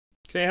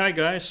Okay, hi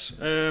guys.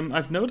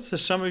 I've noticed that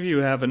some of you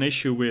have an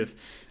issue with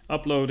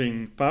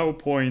uploading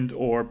PowerPoint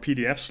or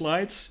PDF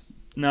slides.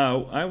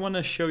 Now, I want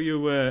to show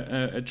you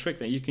a trick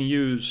that you can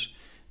use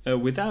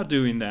without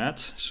doing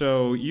that.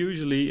 So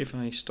usually, if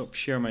I stop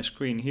share my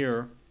screen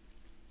here,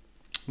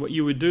 what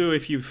you would do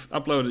if you've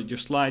uploaded your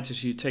slides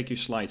is you take your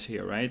slides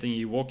here, right? And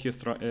you walk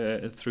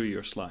through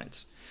your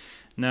slides.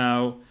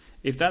 Now,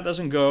 if that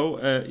doesn't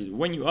go,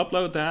 when you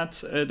upload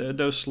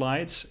those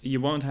slides, you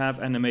won't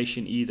have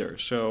animation either.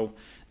 So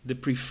the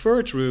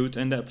preferred route,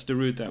 and that's the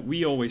route that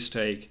we always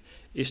take,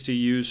 is to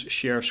use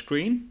share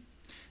screen.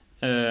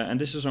 And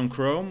this is on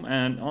Chrome.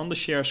 And on the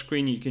share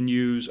screen, you can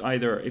use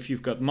either if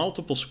you've got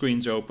multiple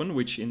screens open,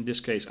 which in this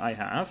case I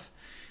have,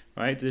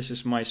 right? This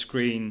is my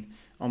screen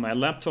on my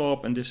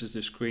laptop, and this is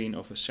the screen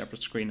of a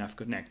separate screen I've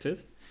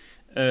connected.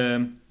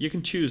 You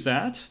can choose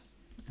that,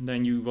 and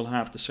then you will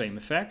have the same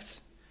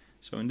effect.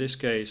 So in this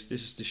case,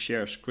 this is the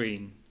share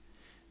screen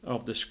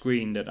of the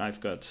screen that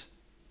I've got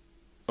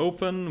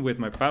open with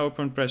my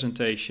PowerPoint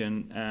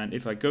presentation, and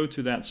if I go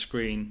to that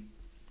screen,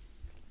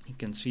 you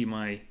can see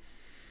my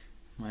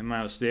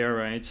mouse there,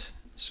 right?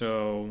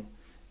 So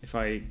if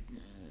I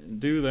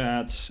do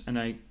that and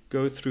I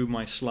go through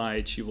my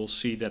slides, you will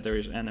see that there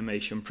is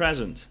animation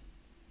present.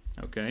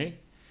 Okay,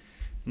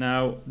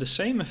 now the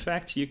same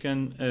effect you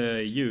can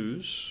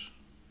use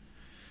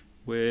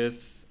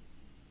with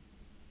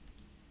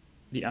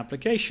the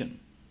application.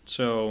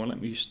 So let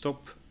me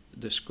stop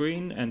the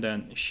screen and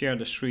then share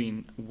the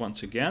screen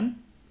once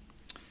again.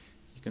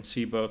 You can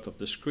see both of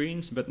the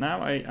screens, but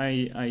now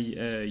I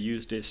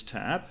use this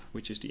tab,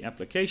 which is the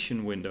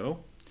application window.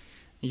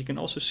 And you can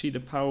also see the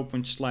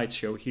PowerPoint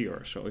slideshow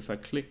here. So if I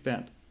click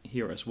that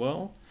here as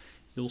well,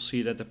 you'll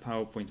see that the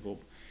PowerPoint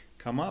will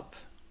come up.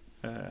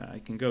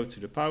 I can go to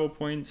the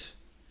PowerPoint,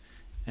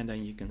 and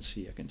then you can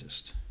see I can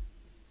just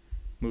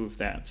move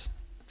that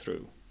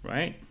through,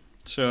 right?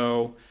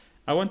 So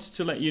I wanted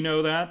to let you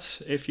know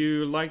that if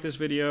you like this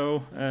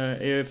video,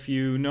 if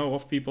you know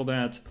of people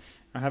that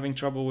are having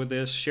trouble with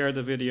this, share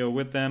the video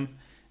with them,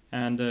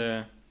 and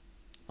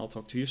I'll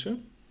talk to you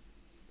soon.